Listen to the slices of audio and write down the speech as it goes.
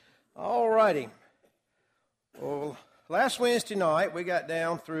All righty. Well, last Wednesday night we got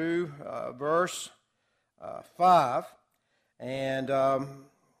down through verse 5, and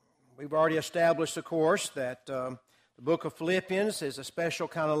we've already established, of course, that the book of Philippians is a special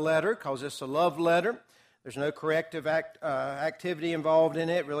kind of letter because it's a love letter. There's no corrective activity involved in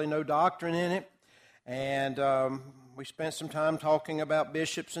it, really no doctrine in it. And we spent some time talking about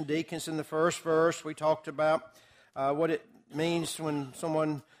bishops and deacons in the first verse. We talked about what it means when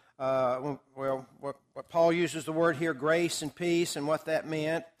someone, what Paul uses the word here, grace and peace, and what that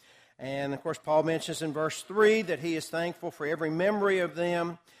meant. And, of course, Paul mentions in verse 3 that he is thankful for every memory of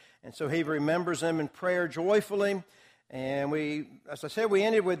them, and so he remembers them in prayer joyfully. And we, as I said, we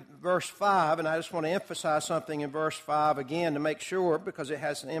ended with verse 5, and I just want to emphasize something in verse 5 again to make sure, because it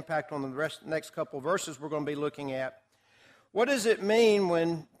has an impact on the next couple of verses we're going to be looking at. What does it mean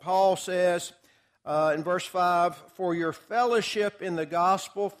when Paul says in verse 5, for your fellowship in the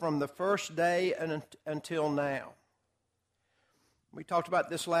gospel from the first day until now? We talked about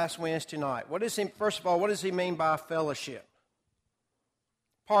this last Wednesday night. First of all, what does he mean by fellowship?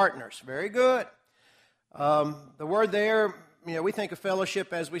 Partners. Very good. The word there, we think of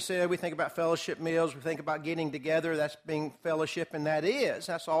fellowship, as we said, we think about fellowship meals, we think about getting together, that's being fellowship, and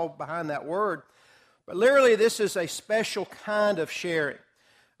that's all behind that word. But literally, this is a special kind of sharing,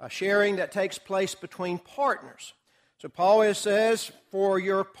 a sharing that takes place between partners. So Paul says, for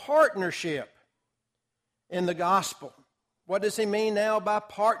your partnership in the gospel. What does he mean now by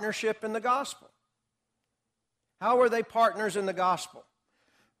partnership in the gospel? How are they partners in the gospel?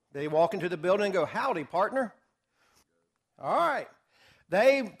 They walk into the building and go, howdy, partner. All right.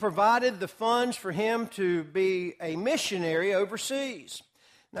 They provided the funds for him to be a missionary overseas.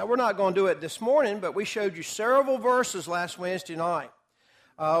 Now, we're not going to do it this morning, but we showed you several verses last Wednesday night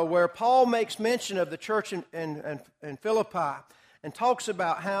where Paul makes mention of the church in Philippi and talks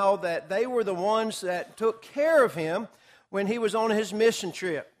about how that they were the ones that took care of him when he was on his mission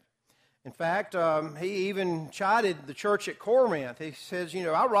trip. In fact, he even chided the church at Corinth. He says,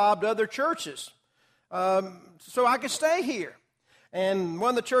 I robbed other churches so I could stay here. And one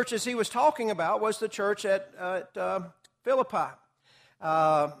of the churches he was talking about was the church at Philippi.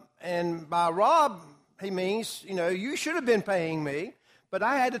 And by rob, he means, you should have been paying me, but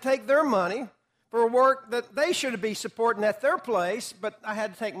I had to take their money for work that they should be supporting at their place, but I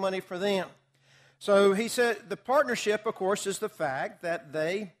had to take money for them. So he said the partnership, of course, is the fact that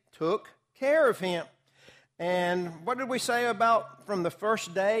they took care of him. And what did we say about from the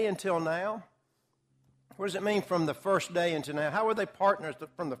first day until now? What does it mean from the first day until now? How were they partners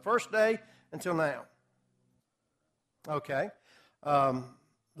from the first day until now? Okay.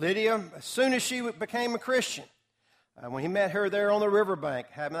 Lydia, as soon as she became a Christian, when he met her there on the riverbank,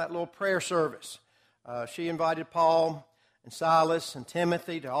 having that little prayer service, she invited Paul and Silas and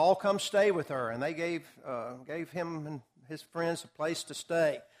Timothy to all come stay with her, and they gave him and his friends a place to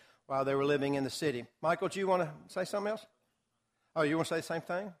stay while they were living in the city. Michael, do you want to say something else? Oh, you want to say the same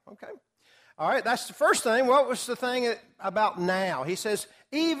thing? Okay. All right, that's the first thing. What was the thing about now? He says,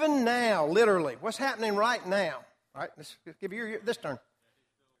 even now, literally. What's happening right now? All right, let's give you this turn.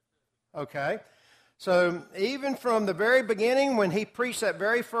 Okay. So even from the very beginning when he preached that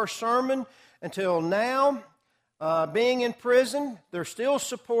very first sermon until now, being in prison, they're still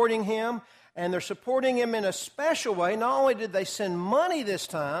supporting him. And they're supporting him in a special way. Not only did they send money this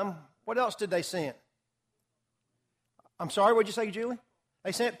time, what else did they send? I'm sorry, what did you say, Julie?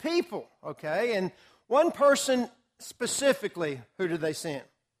 They sent people, okay? And one person specifically, who did they send?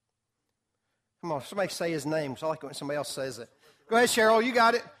 Come on, somebody say his name. So I like it when somebody else says it. Go ahead, Cheryl, you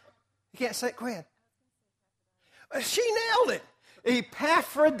got it. You can't say it, go ahead. She nailed it.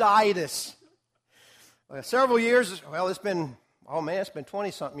 Epaphroditus. Several years, it's been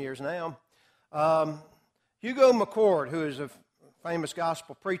 20-something years now. Hugo McCord, who is a famous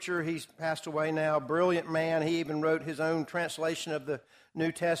gospel preacher, he's passed away now, brilliant man. He even wrote his own translation of the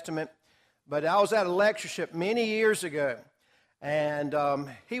New Testament. But I was at a lectureship many years ago, and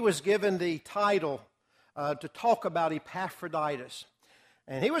he was given the title to talk about Epaphroditus.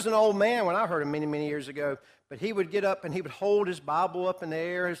 And he was an old man when I heard him many, many years ago, but he would get up and he would hold his Bible up in the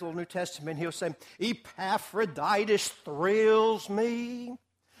air, his little New Testament, and he'll say, Epaphroditus thrills me.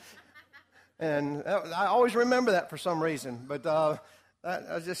 And I always remember that for some reason. But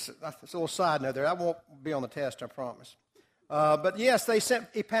it's a little side note there. I won't be on the test, I promise. But yes, they sent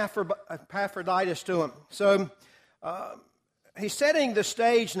Epaphroditus to him. So he's setting the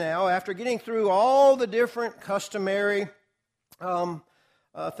stage now after getting through all the different customary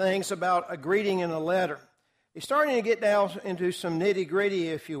things about a greeting and a letter. He's starting to get down into some nitty-gritty,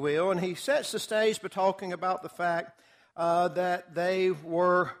 if you will, and he sets the stage by talking about the fact that they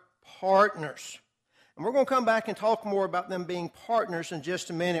were partners. And we're going to come back and talk more about them being partners in just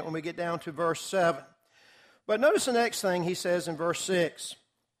a minute when we get down to verse 7. But notice the next thing he says in verse 6.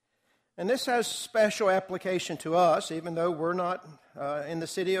 And this has special application to us, even though we're not in the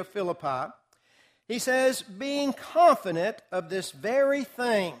city of Philippi. He says, being confident of this very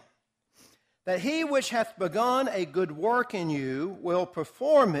thing, that he which hath begun a good work in you will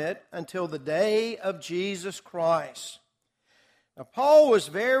perform it until the day of Jesus Christ. Now, Paul was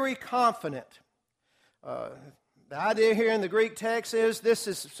very confident. The idea here in the Greek text is this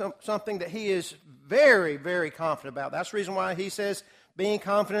is something that he is very, very confident about. That's the reason why he says, being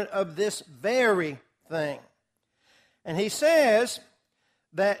confident of this very thing. And he says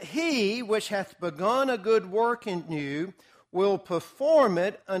that he which hath begun a good work in you will perform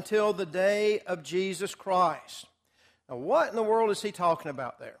it until the day of Jesus Christ. Now, what in the world is he talking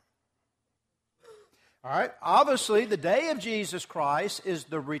about there? All right, obviously, the day of Jesus Christ is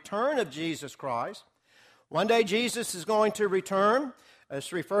the return of Jesus Christ. One day Jesus is going to return.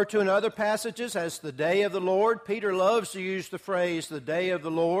 It's referred to in other passages as the day of the Lord. Peter loves to use the phrase, the day of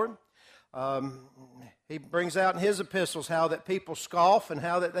the Lord. He brings out in his epistles how that people scoff and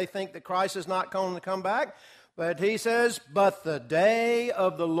how that they think that Christ is not going to come back. But he says, but the day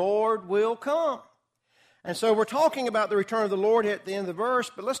of the Lord will come. And so we're talking about the return of the Lord here at the end of the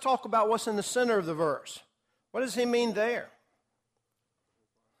verse, but let's talk about what's in the center of the verse. What does he mean there?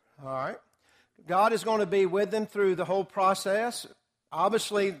 All right. God is going to be with them through the whole process.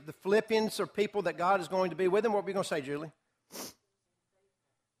 Obviously, the Philippians are people that God is going to be with them. What are we going to say, Julie?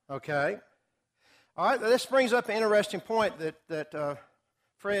 Okay. All right, this brings up an interesting point that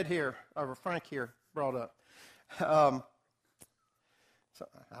Fred here, or Frank here, brought up. So,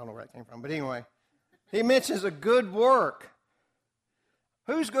 I don't know where that came from, but anyway. He mentions a good work.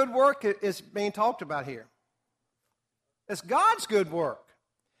 Whose good work is being talked about here? It's God's good work.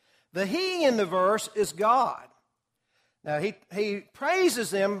 The he in the verse is God. Now, he praises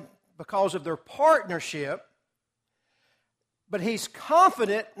them because of their partnership, but he's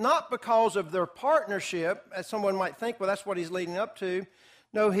confident not because of their partnership, as someone might think, well, that's what he's leading up to.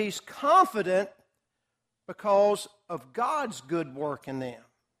 No, he's confident because of God's good work in them.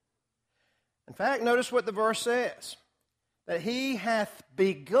 In fact, notice what the verse says, that he hath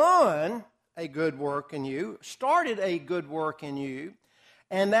begun a good work in you, started a good work in you,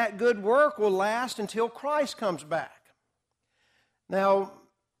 and that good work will last until Christ comes back. Now,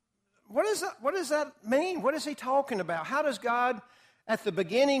 what does that mean? What is he talking about? How does God, at the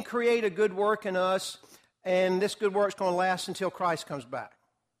beginning, create a good work in us, and this good work is going to last until Christ comes back?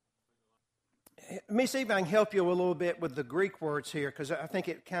 Let me see if I can help you a little bit with the Greek words here, because I think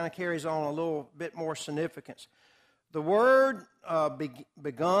it kind of carries on a little bit more significance. The word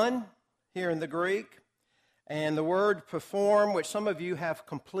begun here in the Greek, and the word perform, which some of you have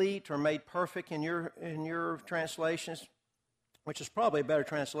complete or made perfect in your translations, which is probably a better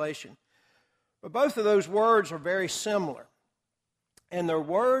translation. But both of those words are very similar, and they're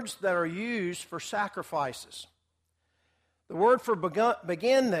words that are used for sacrifices. The word for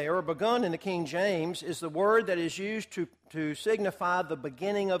begin there, or begun in the King James, is the word that is used to signify the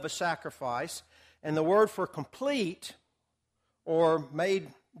beginning of a sacrifice. And the word for complete, or made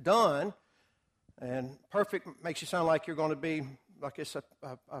done, and perfect makes you sound like you're going to be, like it's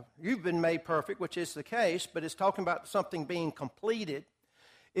you've been made perfect, which is the case, but it's talking about something being completed,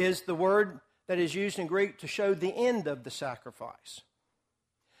 is the word that is used in Greek to show the end of the sacrifice.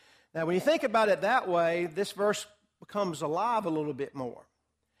 Now, when you think about it that way, this verse becomes alive a little bit more.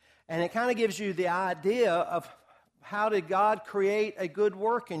 And it kind of gives you the idea of how did God create a good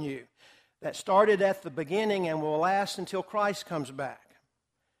work in you that started at the beginning and will last until Christ comes back.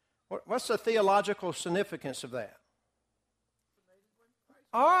 What's the theological significance of that?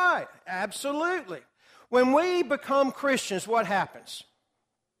 All right, absolutely. When we become Christians, what happens?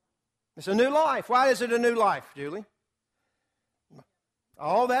 It's a new life. Why is it a new life, Julie?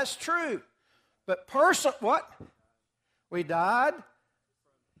 Oh, that's true. But what? We died.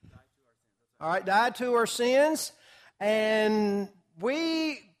 All right, died to our sins, and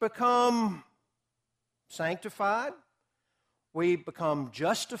we become sanctified. We become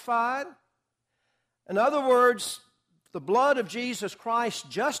justified. In other words, the blood of Jesus Christ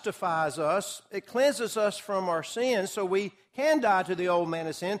justifies us. It cleanses us from our sins so we can die to the old man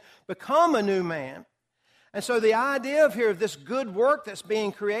of sin, become a new man. And so the idea of here of this good work that's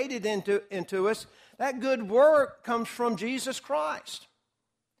being created into us, that good work comes from Jesus Christ.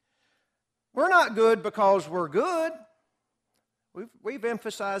 We're not good because we're good. We've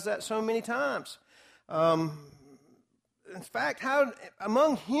emphasized that so many times. In fact,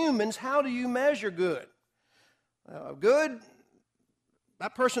 among humans, how do you measure good? Good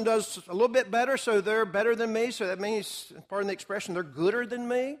that person does a little bit better, so they're better than me, so that means, pardon the expression, they're gooder than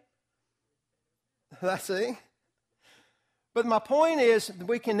me. That's it. But my point is,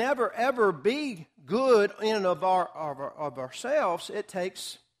 we can never, ever be good in and of ourselves. It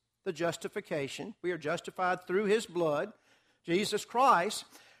takes the justification. We are justified through His blood, Jesus Christ.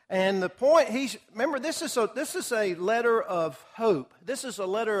 And the point, remember, this is a letter of hope. This is a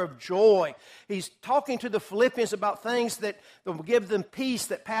letter of joy. He's talking to the Philippians about things that will give them peace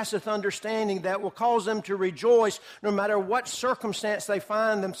that passeth understanding, that will cause them to rejoice no matter what circumstance they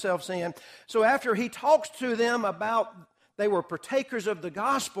find themselves in. So after he talks to them about they were partakers of the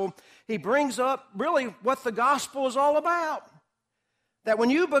gospel, he brings up really what the gospel is all about. That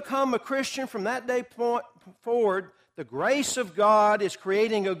when you become a Christian from that day point forward, the grace of God is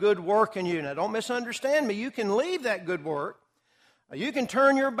creating a good work in you. Now, don't misunderstand me. You can leave that good work. You can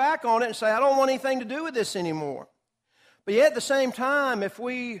turn your back on it and say, I don't want anything to do with this anymore. But yet at the same time, if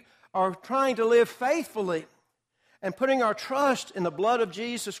we are trying to live faithfully and putting our trust in the blood of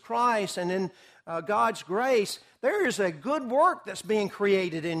Jesus Christ and in God's grace, there is a good work that's being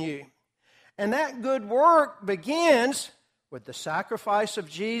created in you. And that good work begins with the sacrifice of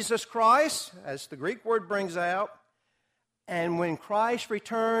Jesus Christ, as the Greek word brings out. And when Christ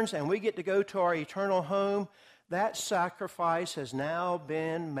returns and we get to go to our eternal home, that sacrifice has now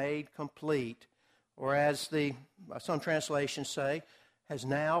been made complete. Or as some translations say, has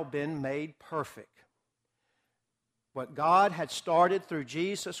now been made perfect. What God had started through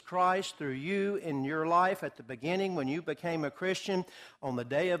Jesus Christ, through you in your life at the beginning when you became a Christian, on the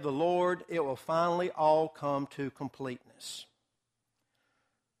day of the Lord, it will finally all come to completeness.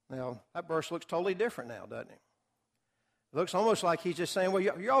 Now, that verse looks totally different now, doesn't it? It looks almost like he's just saying, well,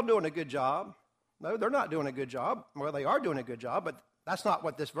 you're all doing a good job. No, they're not doing a good job. Well, they are doing a good job, but that's not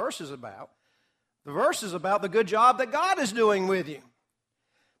what this verse is about. The verse is about the good job that God is doing with you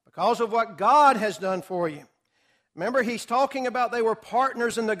because of what God has done for you. Remember, he's talking about they were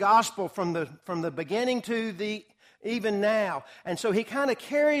partners in the gospel from the beginning to the even now. And so he kind of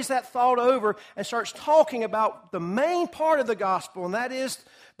carries that thought over and starts talking about the main part of the gospel, and that is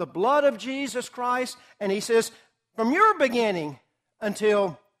the blood of Jesus Christ. And he says, from your beginning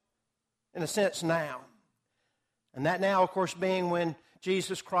until, in a sense, now. And that now, of course, being when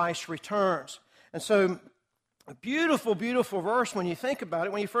Jesus Christ returns. And so, a beautiful, beautiful verse when you think about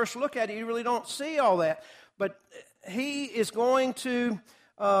it. When you first look at it, you really don't see all that. But he is going to,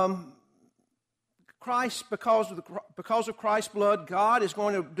 Christ, because of Christ's blood, God is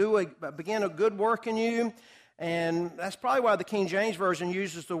going to begin a good work in you. And that's probably why the King James Version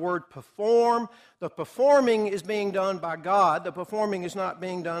uses the word perform. The performing is being done by God. The performing is not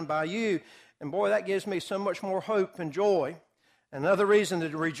being done by you. And boy, that gives me so much more hope and joy. Another reason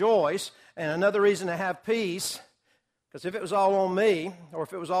to rejoice, and another reason to have peace. Because if it was all on me, or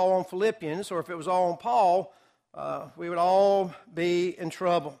if it was all on Philippians, or if it was all on Paul, we would all be in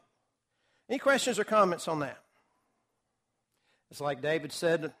trouble. Any questions or comments on that? It's like David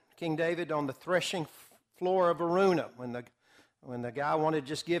said, King David, on the threshing floor of Araunah, when the guy wanted to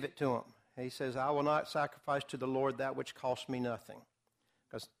just give it to him. He says, I will not sacrifice to the Lord that which costs me nothing.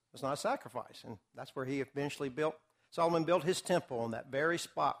 Because it's not a sacrifice. And that's where he eventually Solomon built his temple on that very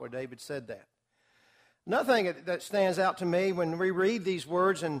spot where David said that. Another thing that stands out to me when we read these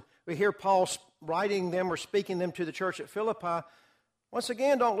words and we hear Paul writing them or speaking them to the church at Philippi, once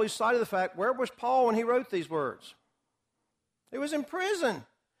again, don't lose sight of the fact, where was Paul when he wrote these words? He was in prison.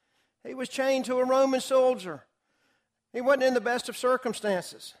 He was chained to a Roman soldier. He wasn't in the best of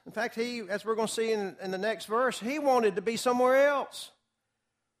circumstances. In fact, he, as we're going to see in the next verse, he wanted to be somewhere else.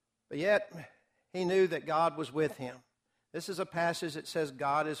 But yet, he knew that God was with him. This is a passage that says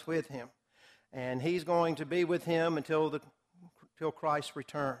God is with him. And he's going to be with him until Christ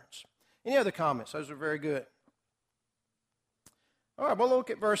returns. Any other comments? Those are very good. All right, we'll look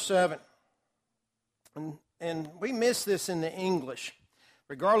at verse 7. And we miss this in the English,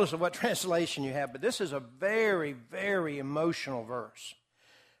 regardless of what translation you have. But this is a very, very emotional verse.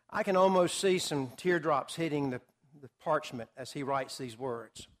 I can almost see some teardrops hitting the parchment as he writes these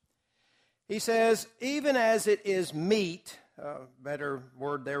words. He says, even as it is meet, better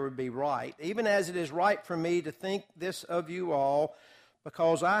word there would be right, even as it is right for me to think this of you all,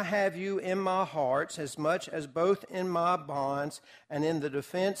 because I have you in my hearts as much as both in my bonds and in the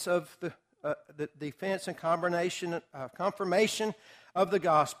defense of the defense and confirmation of the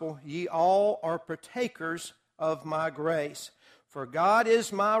gospel, ye all are partakers of my grace. For God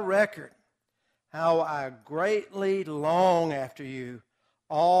is my record, how I greatly long after you,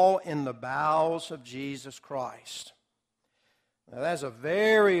 all in the bowels of Jesus Christ. Now that's a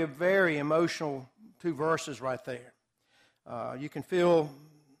very, very emotional two verses right there. You can feel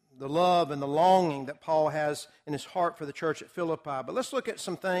the love and the longing that Paul has in his heart for the church at Philippi. But let's look at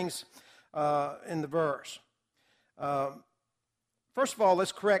some things in the verse. First of all,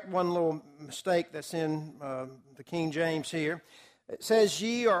 let's correct one little mistake that's in the King James here. It says,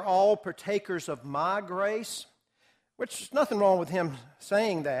 ye are all partakers of my grace, which is nothing wrong with him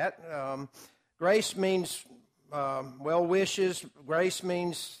saying that. Grace means well wishes. Grace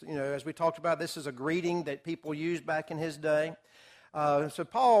means, as we talked about, this is a greeting that people used back in his day. So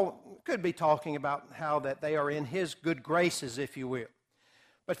Paul could be talking about how that they are in his good graces, if you will.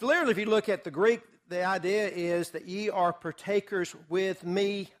 But literally, if you look at the Greek, the idea is that ye are partakers with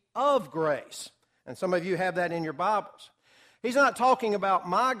me of grace. And some of you have that in your Bibles. He's not talking about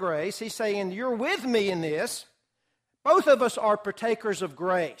my grace. He's saying you're with me in this. Both of us are partakers of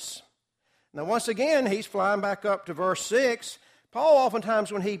grace. Now, once again, he's flying back up to verse 6. Paul,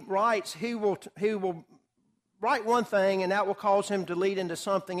 oftentimes when he writes, he will write one thing, and that will cause him to lead into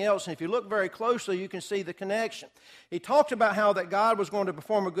something else. And if you look very closely, you can see the connection. He talked about how that God was going to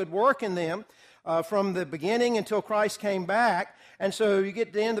perform a good work in them from the beginning until Christ came back. And so you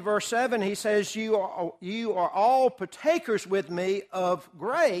get to the end of verse 7, he says, you are all partakers with me of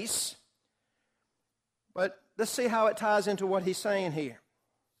grace. But let's see how it ties into what he's saying here.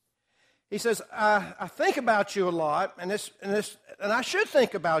 He says, I think about you a lot, and I should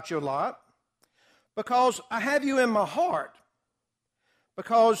think about you a lot, because I have you in my heart,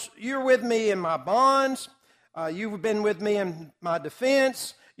 because you're with me in my bonds, you've been with me in my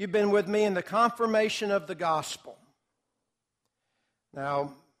defense, you've been with me in the confirmation of the gospel.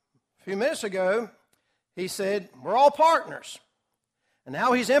 Now, a few minutes ago, he said, we're all partners. And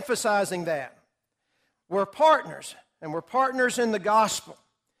now he's emphasizing that. We're partners, and we're partners in the gospel.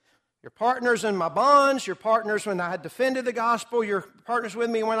 You're partners in my bonds. You're partners when I had defended the gospel. You're partners with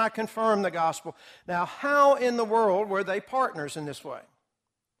me when I confirmed the gospel. Now, how in the world were they partners in this way?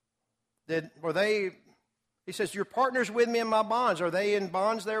 He says, you're partners with me in my bonds. Are they in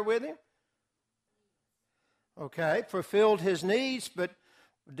bonds there with him? Okay, fulfilled his needs, but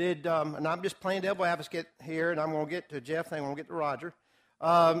and I'm just playing devil advocate here, and I'm going to get to Jeff, then I'm going to get to Roger.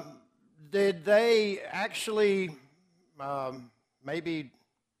 Did they actually maybe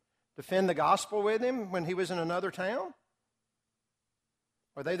defend the gospel with him when he was in another town?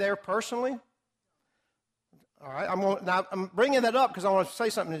 Are they there personally? All right, I'm bringing that up because I want to say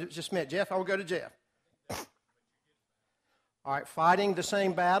something that just meant. Jeff, I will go to Jeff. All right, fighting the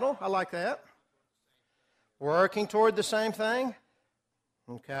same battle. I like that. Working toward the same thing.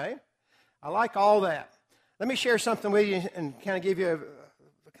 Okay. I like all that. Let me share something with you and kind of give you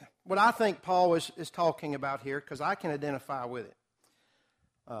what I think Paul is talking about here, because I can identify with it.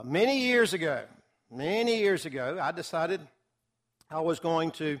 Many years ago, I decided I was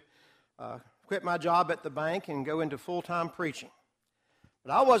going to quit my job at the bank and go into full-time preaching.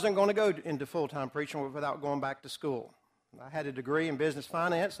 But I wasn't going to go into full-time preaching without going back to school. I had a degree in business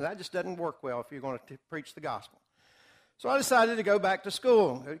finance, and that just doesn't work well if you're going to preach the gospel. So I decided to go back to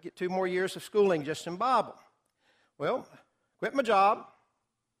school, get 2 more years of schooling just in Bible. Well, quit my job,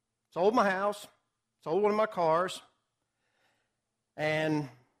 sold my house, sold one of my cars, and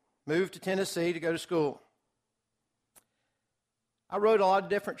moved to Tennessee to go to school. I wrote a lot of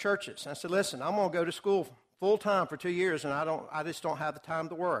different churches. I said, listen, I'm going to go to school full-time for 2 years, and I just don't have the time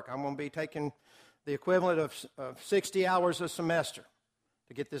to work. I'm going to be taking the equivalent of 60 hours a semester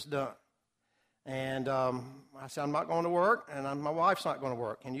to get this done. And I said, I'm not going to work, and my wife's not going to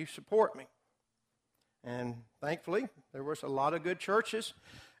work. Can you support me? And thankfully, there was a lot of good churches,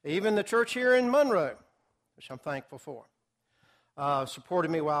 even the church here in Monroe, which I'm thankful for,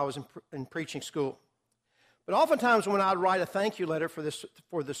 supported me while I was in preaching school. But oftentimes when I'd write a thank you letter for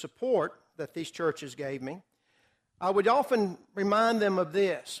the support that these churches gave me, I would often remind them of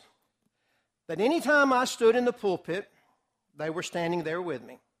this, that anytime I stood in the pulpit, they were standing there with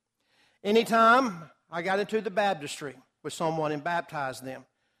me. Anytime I got into the baptistry with someone and baptized them,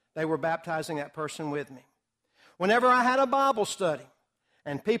 they were baptizing that person with me. Whenever I had a Bible study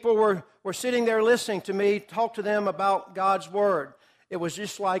and people were sitting there listening to me talk to them about God's Word, it was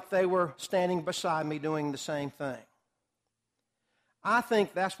just like they were standing beside me doing the same thing. I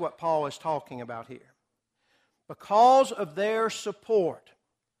think that's what Paul is talking about here. Because of their support,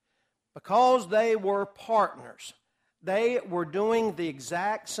 because they were partners, they were doing the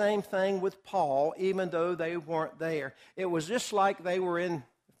exact same thing with Paul, even though they weren't there. It was just like they were in,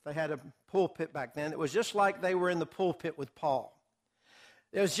 if they had a pulpit back then, it was just like they were in the pulpit with Paul.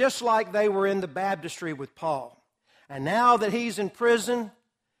 It was just like they were in the baptistry with Paul. And now that he's in prison,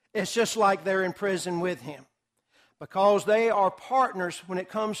 it's just like they're in prison with him. Because they are partners when it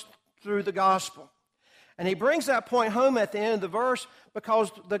comes through the gospel. And he brings that point home at the end of the verse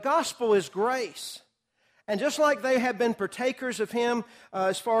because the gospel is grace. And just like they have been partakers of him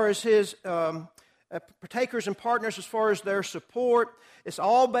as far as his partakers and partners as far as their support, it's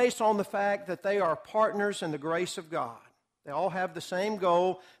all based on the fact that they are partners in the grace of God. They all have the same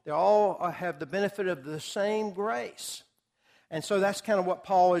goal. They all have the benefit of the same grace. And so that's kind of what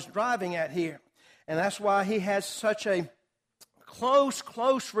Paul is driving at here. And that's why he has such a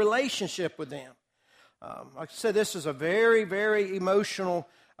close relationship with them. Like I said, this is a very, very emotional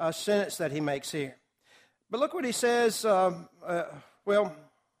sentence that he makes here. But look what he says, verse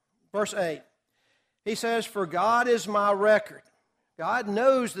 8. He says, "For God is my record." God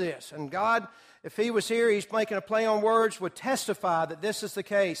knows this, and God, if he was here, he's making a play on words, would testify that this is the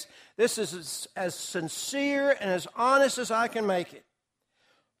case. This is as sincere and as honest as I can make it.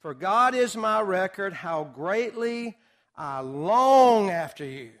 "For God is my record, how greatly I long after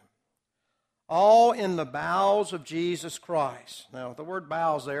you, all in the bowels of Jesus Christ." Now, the word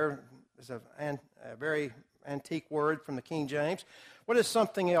bowels there is a very antique word from the King James. What is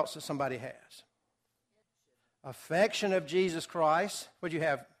something else that somebody has? Affection of Jesus Christ. What do you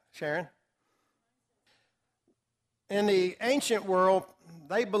have, Sharon? In the ancient world,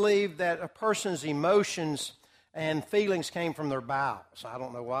 they believed that a person's emotions and feelings came from their bowels. I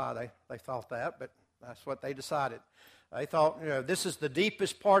don't know why they thought that, but that's what they decided. They thought, this is the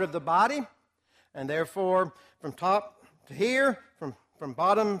deepest part of the body, and therefore, from top to here, from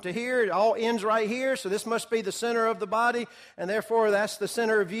bottom to here, it all ends right here, so this must be the center of the body, and therefore that's the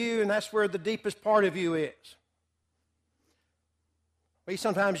center of you, and that's where the deepest part of you is. We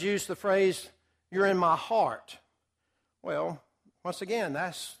sometimes use the phrase, "you're in my heart." Well, once again,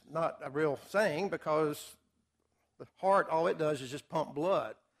 that's not a real thing because the heart, all it does is just pump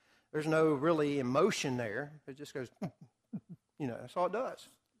blood. There's no really emotion there. It just goes, that's all it does.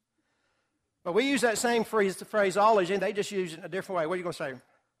 But we use that same phraseology, and they just use it in a different way. What are you going to say?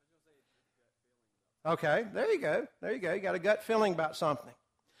 Okay, there you go. You got a gut feeling about something.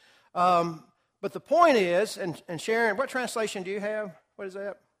 But the point is, and Sharon, what translation do you have? What is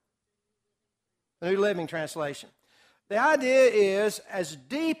that? The New Living Translation. The idea is, as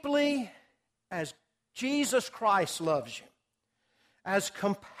deeply as Jesus Christ loves you, as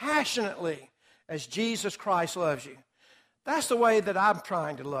compassionately as Jesus Christ loves you, that's the way that I'm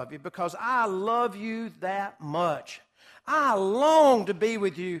trying to love you, because I love you that much. I long to be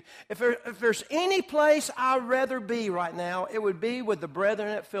with you. If there's any place I'd rather be right now, it would be with the brethren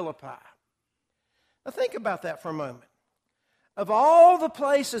at Philippi. Now think about that for a moment. Of all the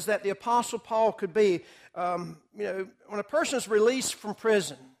places that the Apostle Paul could be, when a person's released from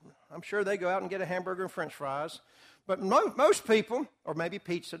prison, I'm sure they go out and get a hamburger and french fries. But most people, or maybe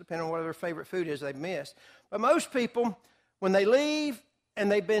pizza, depending on what their favorite food is they've missed. But most people, when they leave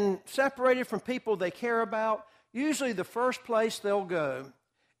and they've been separated from people they care about, usually the first place they'll go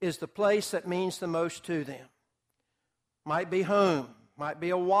is the place that means the most to them. Might be home, might be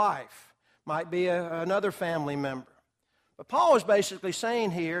a wife, might be another family member. But Paul is basically saying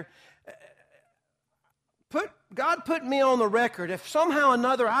here, God put me on the record. If somehow or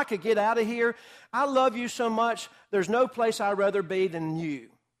another I could get out of here, I love you so much, there's no place I'd rather be than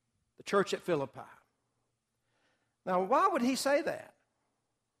you, the church at Philippi. Now, why would he say that?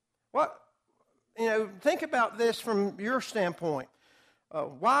 Think about this from your standpoint.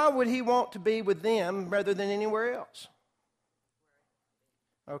 Why would he want to be with them rather than anywhere else?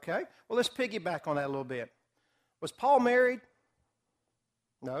 Okay, well, let's piggyback on that a little bit. Was Paul married?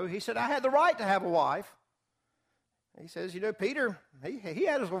 No, he said, I had the right to have a wife. He says, Peter, he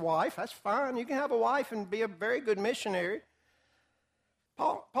had a wife. That's fine. You can have a wife and be a very good missionary.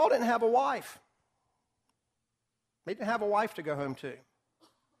 Paul didn't have a wife. He didn't have a wife to go home to.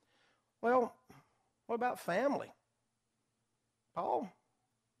 Well, what about family? Paul,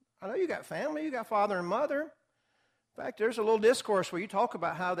 I know you got family. You got father and mother. In fact, there's a little discourse where you talk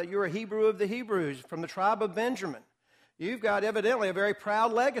about how that you're a Hebrew of the Hebrews from the tribe of Benjamin. You've got evidently a very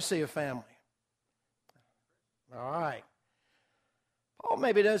proud legacy of family. All right. Paul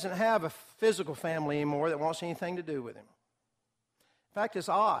maybe doesn't have a physical family anymore that wants anything to do with him. In fact, it's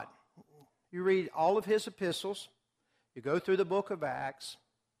odd. You read all of his epistles, you go through the book of Acts,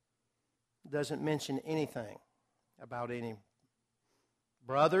 it doesn't mention anything about any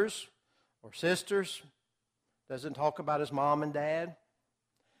brothers or sisters. Doesn't talk about his mom and dad.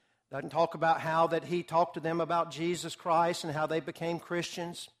 Doesn't talk about how that he talked to them about Jesus Christ and how they became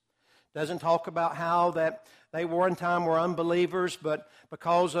Christians. Doesn't talk about how that they one time were unbelievers, but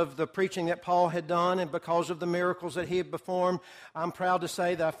because of the preaching that Paul had done and because of the miracles that he had performed, I'm proud to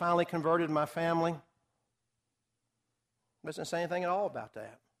say that I finally converted my family. Doesn't say anything at all about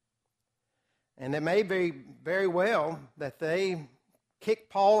that. And it may be very well that they kicked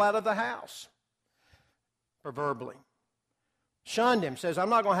Paul out of the house, proverbially. Shunned him, says, I'm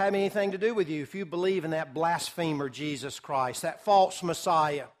not going to have anything to do with you if you believe in that blasphemer Jesus Christ, that false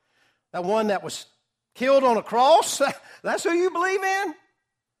Messiah, that one that was killed on a cross. That's who you believe in?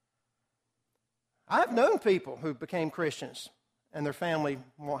 I've known people who became Christians and their family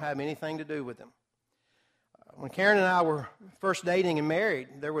won't have anything to do with them. When Karen and I were first dating and married,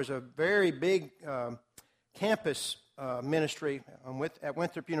 there was a very big campus ministry at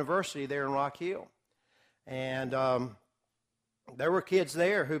Winthrop University there in Rock Hill. And there were kids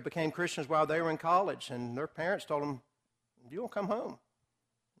there who became Christians while they were in college, and their parents told them, you don't come home.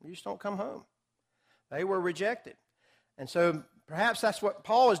 You just don't come home. They were rejected. And so perhaps that's what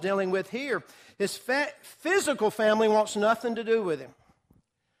Paul is dealing with here. His physical family wants nothing to do with him.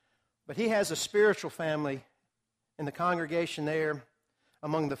 But he has a spiritual family in the congregation there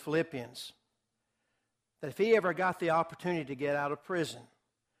among the Philippians, that if he ever got the opportunity to get out of prison,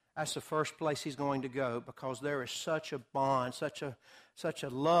 that's the first place he's going to go, because there is such a bond, such a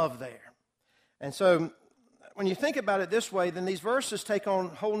love there. And so when you think about it this way, then these verses take on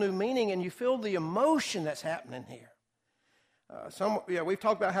whole new meaning, and you feel the emotion that's happening here. We've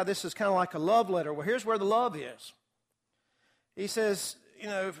talked about how this is kind of like a love letter. Well, here's where the love is. He says,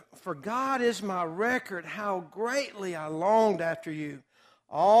 for God is my record, how greatly I longed after you,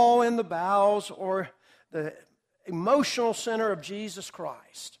 all in the bowels or the emotional center of Jesus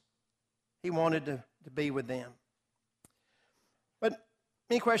Christ. He wanted to be with them. But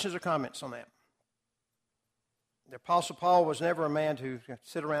any questions or comments on that? The Apostle Paul was never a man who could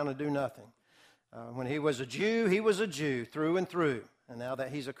sit around and do nothing. When he was a Jew through and through. And now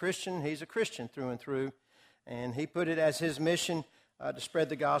that he's a Christian through and through. And he put it as his mission to spread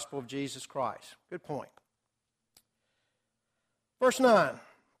the gospel of Jesus Christ. Good point. Verse 9.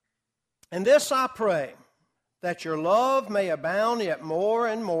 And this I pray, that your love may abound yet more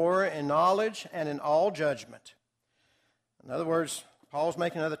and more in knowledge and in all judgment. In other words, Paul's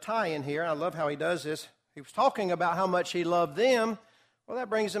making another tie-in here. I love how he does this. He was talking about how much he loved them. Well, that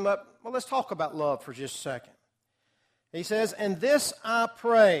brings him up. Well, let's talk about love for just a second. He says, and this I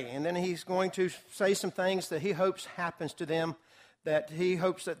pray. And then he's going to say some things that he hopes happens to them, that he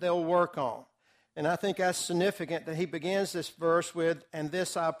hopes that they'll work on. And I think that's significant that he begins this verse with, and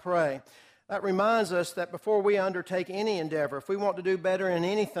this I pray. That reminds us that before we undertake any endeavor, if we want to do better in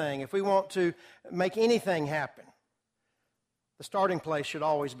anything, if we want to make anything happen, the starting place should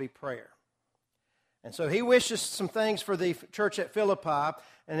always be prayer. And so he wishes some things for the church at Philippi,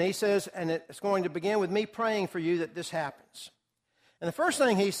 and he says, and it's going to begin with me praying for you that this happens. And the first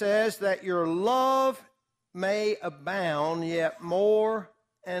thing he says, that your love may abound yet more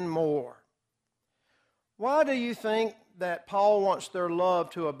and more. Why do you think that Paul wants their love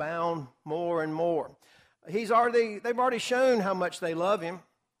to abound more and more? They've already shown how much they love him.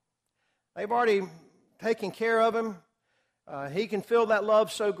 They've already taken care of him. He can feel that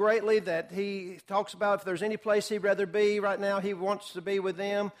love so greatly that he talks about if there's any place he'd rather be right now, he wants to be with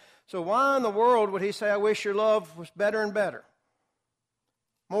them. So why in the world would he say, I wish your love was better and better,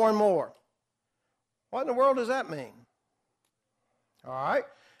 more and more? What in the world does that mean? All right.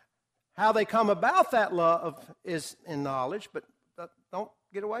 How they come about that love is in knowledge, but don't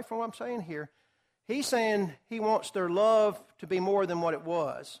get away from what I'm saying here. He's saying he wants their love to be more than what it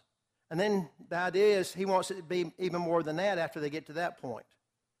was. And then the idea is he wants it to be even more than that after they get to that point.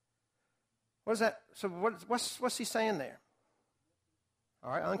 What is that? So what's he saying there?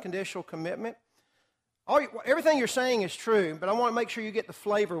 All right, unconditional commitment. Everything you're saying is true, but I want to make sure you get the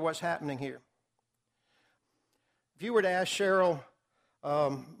flavor of what's happening here. If you were to ask Cheryl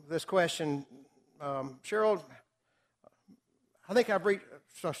this question, Cheryl, I think I've reached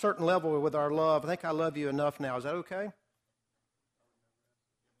a certain level with our love. I think I love you enough now. Is that okay?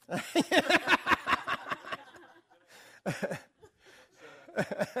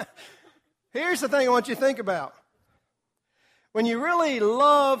 Here's the thing I want you to think about. When you really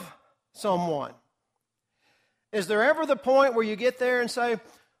love someone, is there ever the point where you get there and say,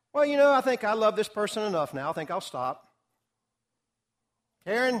 well, I think I love this person enough now. I think I'll stop.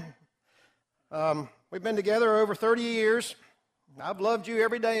 Karen, we've been together over 30 years. I've loved you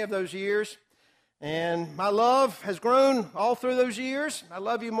every day of those years. And my love has grown all through those years. I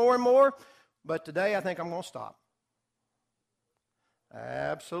love you more and more. But today I think I'm going to stop.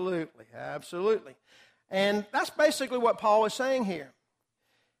 Absolutely, absolutely. And that's basically what Paul is saying here.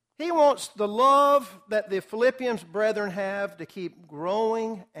 He wants the love that the Philippians brethren have to keep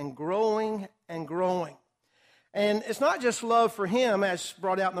growing and growing and growing. And it's not just love for him, as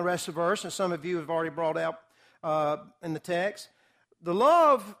brought out in the rest of the verse, and some of you have already brought out in the text, the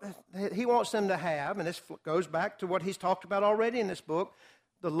love that he wants them to have, and this goes back to what he's talked about already in this book,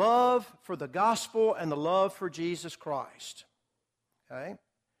 the love for the gospel and the love for Jesus Christ. Okay?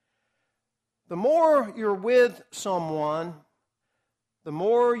 The more you're with someone, the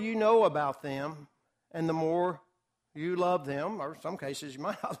more you know about them, and the more you love them, or in some cases you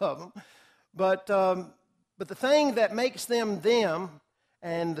might not love them. But the thing that makes them them,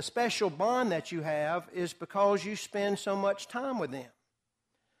 and the special bond that you have, is because you spend so much time with them.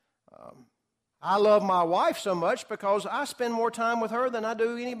 I love my wife so much because I spend more time with her than I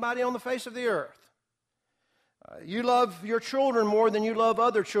do anybody on the face of the earth. You love your children more than you love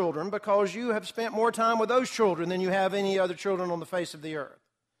other children because you have spent more time with those children than you have any other children on the face of the earth.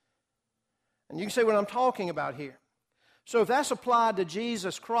 And you can see what I'm talking about here. So if that's applied to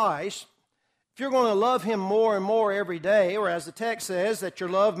Jesus Christ, if you're going to love him more and more every day, or as the text says, that your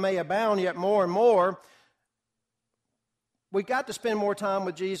love may abound yet more and more, we've got to spend more time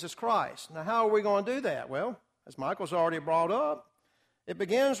with Jesus Christ. Now, how are we going to do that? Well, as Michael's already brought up, it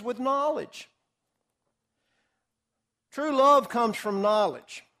begins with knowledge. True love comes from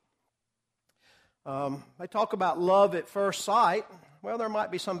knowledge. They talk about love at first sight. Well, there might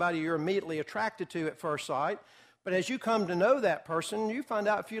be somebody you're immediately attracted to at first sight, but as you come to know that person, you find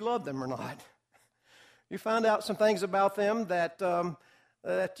out if you love them or not. You find out some things about them that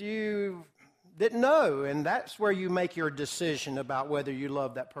you didn't know, and that's where you make your decision about whether you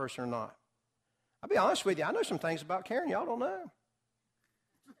love that person or not. I'll be honest with you, I know some things about Karen y'all don't know.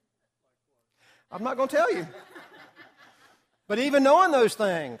 I'm not going to tell you. But even knowing those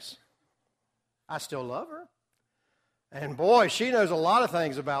things, I still love her. And boy, she knows a lot of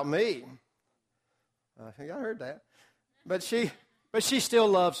things about me. I think I heard that. But she still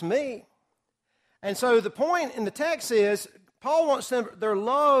loves me. And so the point in the text is, Paul wants their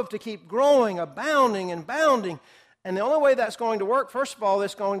love to keep growing, abounding, and bounding. And the only way that's going to work, first of all,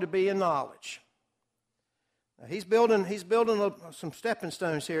 it's going to be in knowledge. Now, he's building some stepping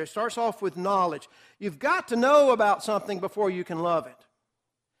stones here. It starts off with knowledge. You've got to know about something before you can love it.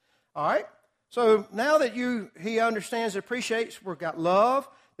 All right? So now that he understands and appreciates, we've got love.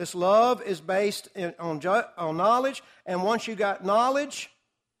 This love is based on knowledge. And once you got knowledge,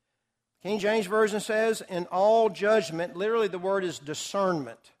 King James Version says, in all judgment, literally the word is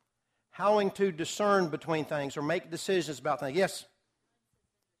discernment. Howing to discern between things or make decisions about things. Yes?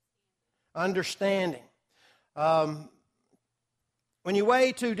 Understanding. When you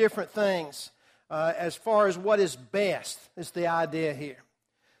weigh two different things, as far as what is best, is the idea here.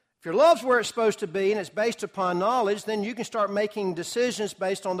 If your love's where it's supposed to be and it's based upon knowledge, then you can start making decisions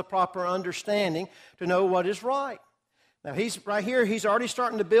based on the proper understanding to know what is right. Now, he's already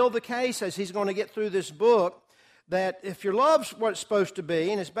starting to build the case as he's going to get through this book, that if your love's what it's supposed to be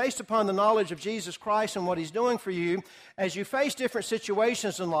and it's based upon the knowledge of Jesus Christ and what he's doing for you, as you face different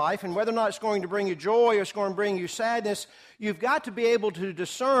situations in life, and whether or not it's going to bring you joy or it's going to bring you sadness, you've got to be able to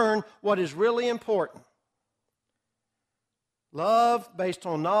discern what is really important. Love based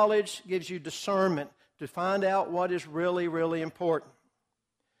on knowledge gives you discernment to find out what is really, really important.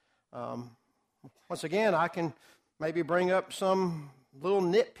 Once again, I can maybe bring up some little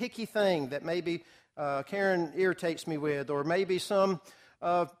nitpicky thing that maybe Karen irritates me with, or maybe some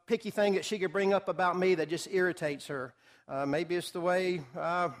picky thing that she could bring up about me that just irritates her. Maybe it's the way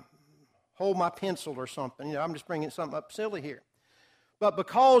I hold my pencil or something. I'm just bringing something up silly here. But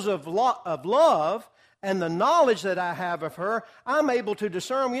because of love and the knowledge that I have of her, I'm able to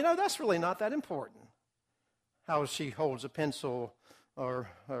discern, that's really not that important. How she holds a pencil or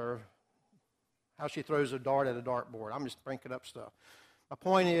how she throws a dart at a dartboard. I'm just bringing up stuff. My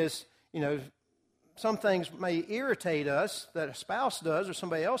point is, some things may irritate us that a spouse does or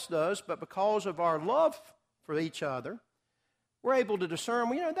somebody else does, but because of our love for each other, we're able to discern,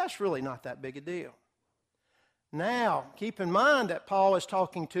 that's really not that big a deal. Now, keep in mind that Paul is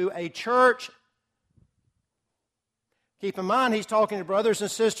talking to a church. Keep in mind he's talking to brothers and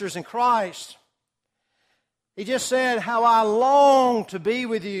sisters in Christ. He just said, how I long to be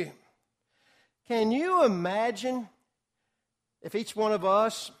with you. Can you imagine if each one of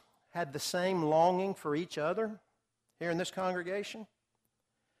us had the same longing for each other here in this congregation?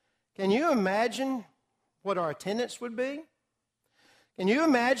 Can you imagine what our attendance would be? Can you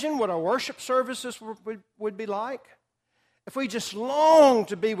imagine what our worship services would be like? If we just longed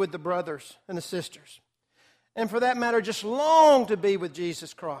to be with the brothers and the sisters. And for that matter, just long to be with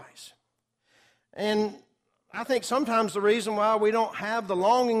Jesus Christ. And I think sometimes the reason why we don't have the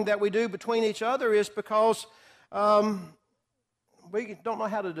longing that we do between each other is because we don't know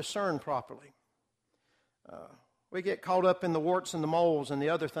how to discern properly. We get caught up in the warts and the moles and the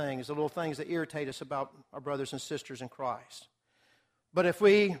other things, the little things that irritate us about our brothers and sisters in Christ. But if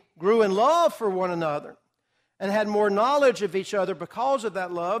we grew in love for one another and had more knowledge of each other because of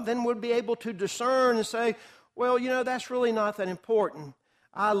that love, then we'd be able to discern and say, well, that's really not that important.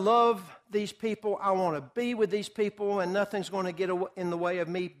 I love these people. I want to be with these people, and nothing's going to get in the way of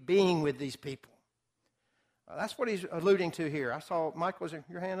me being with these people. That's what he's alluding to here. I saw, Mike, was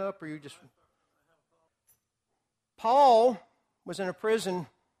your hand up, or you just... Paul was in a prison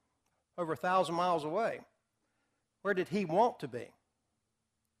over 1,000 miles away. Where did he want to be?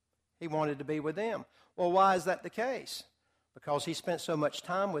 He wanted to be with them. Well, why is that the case? Because he spent so much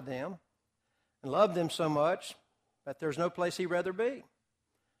time with them and loved them so much that there's no place he'd rather be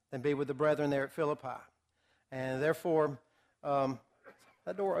than be with the brethren there at Philippi. And therefore,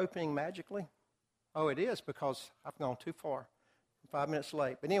 that door opening magically? Oh, it is, because I've gone too far. I'm 5 minutes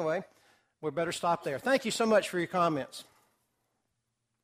late. But anyway, we better stop there. Thank you so much for your comments.